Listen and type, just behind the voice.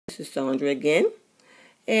is Sandra again,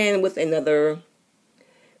 and with another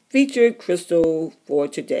featured crystal for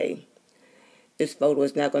today. This photo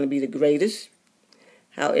is not going to be the greatest.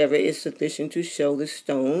 However, it's sufficient to show the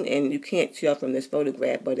stone, and you can't tell from this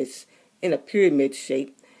photograph, but it's in a pyramid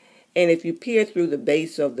shape. And if you peer through the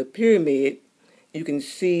base of the pyramid, you can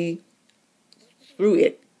see through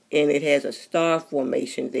it, and it has a star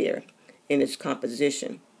formation there in its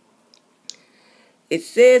composition. It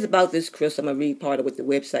says about this crystal, I'm going to read part of what the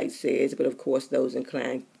website says, but of course those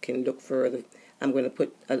inclined can look further. I'm going to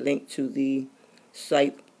put a link to the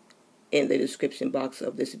site in the description box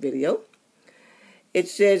of this video. It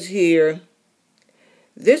says here,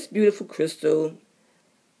 this beautiful crystal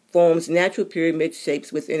forms natural pyramid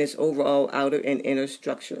shapes within its overall outer and inner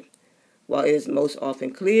structure. While it is most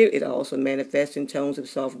often clear, it also manifests in tones of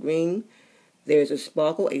soft green. There is a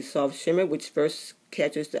sparkle, a soft shimmer, which first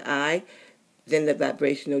catches the eye. Then the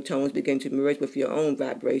vibrational tones begin to merge with your own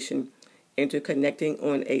vibration, interconnecting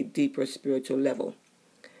on a deeper spiritual level.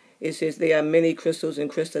 It says there are many crystals and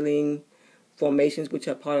crystalline formations which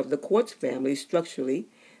are part of the quartz family structurally.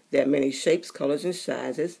 There are many shapes, colors, and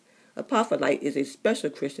sizes. Apophyllite is a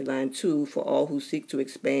special crystalline tool for all who seek to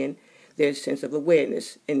expand their sense of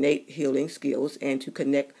awareness, innate healing skills, and to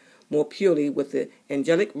connect more purely with the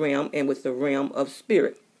angelic realm and with the realm of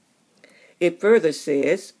spirit. It further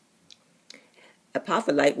says,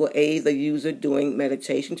 Apophyllite will aid the user doing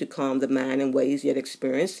meditation to calm the mind in ways yet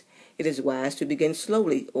experienced. It is wise to begin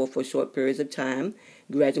slowly or for short periods of time,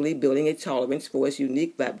 gradually building a tolerance for its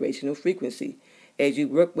unique vibrational frequency. As you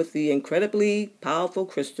work with the incredibly powerful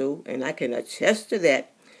crystal, and I can attest to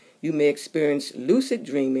that, you may experience lucid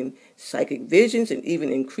dreaming, psychic visions, and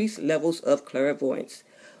even increased levels of clairvoyance.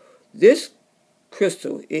 This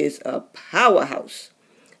crystal is a powerhouse,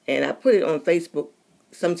 and I put it on Facebook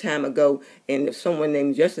some time ago, and someone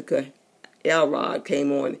named Jessica Elrod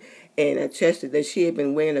came on and attested that she had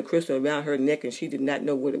been wearing a crystal around her neck and she did not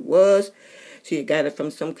know what it was. She had got it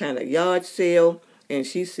from some kind of yard sale, and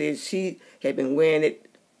she said she had been wearing it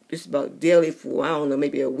just about daily for, I don't know,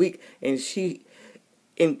 maybe a week, and she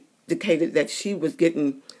indicated that she was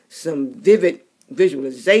getting some vivid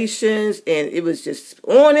visualizations, and it was just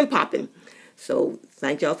on and popping. So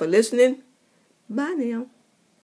thank y'all for listening. Bye now.